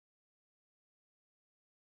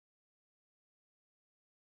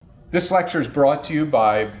This lecture is brought to you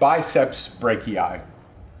by Biceps Brachii.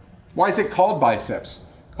 Why is it called biceps?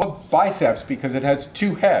 It's called biceps because it has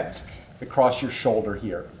two heads that cross your shoulder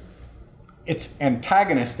here. Its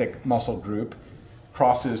antagonistic muscle group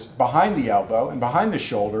crosses behind the elbow and behind the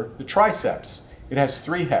shoulder, the triceps. It has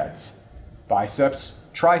three heads: biceps,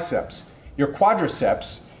 triceps. Your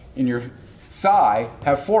quadriceps in your thigh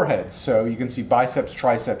have four heads, so you can see biceps,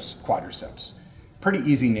 triceps, quadriceps. Pretty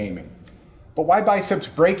easy naming. But why biceps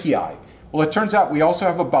brachii? Well, it turns out we also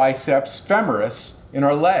have a biceps femoris in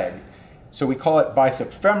our leg. So we call it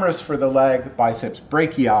biceps femoris for the leg, biceps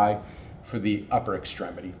brachii for the upper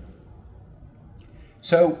extremity.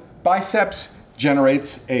 So biceps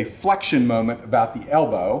generates a flexion moment about the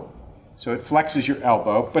elbow. So it flexes your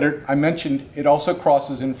elbow, but I mentioned it also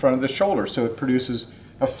crosses in front of the shoulder, so it produces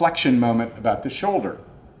a flexion moment about the shoulder.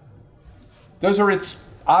 Those are its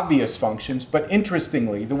obvious functions, but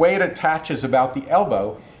interestingly, the way it attaches about the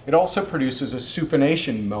elbow, it also produces a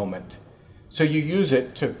supination moment. So you use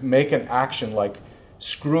it to make an action like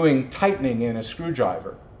tightening in a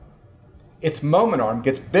screwdriver. Its moment arm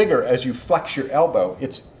gets bigger as you flex your elbow.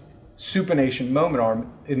 Its supination moment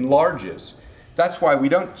arm enlarges. That's why we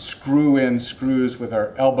don't screw in screws with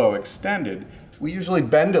our elbow extended. We usually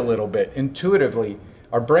bend a little bit intuitively.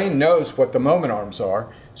 Our brain knows what the moment arms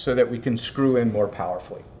are so that we can screw in more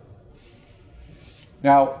powerfully.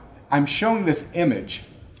 Now, I'm showing this image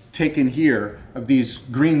taken here of these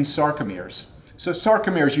green sarcomeres. So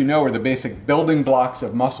sarcomeres, you know, are the basic building blocks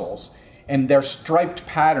of muscles, and their striped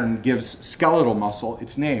pattern gives skeletal muscle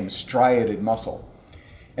its name, striated muscle.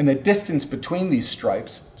 And the distance between these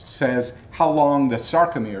stripes says how long the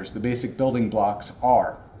sarcomeres, the basic building blocks,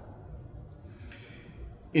 are.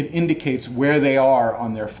 It indicates where they are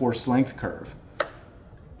on their force length curve.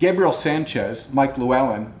 Gabriel Sanchez, Mike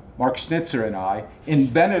Llewellyn, Mark Schnitzer, and I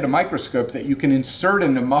invented a microscope that you can insert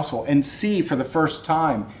into muscle and see for the first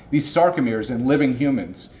time these sarcomeres in living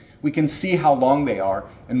humans. We can see how long they are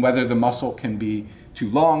and whether the muscle can be too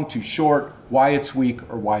long, too short, why it's weak,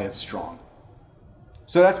 or why it's strong.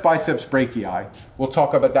 So that's biceps brachii. We'll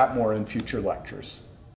talk about that more in future lectures.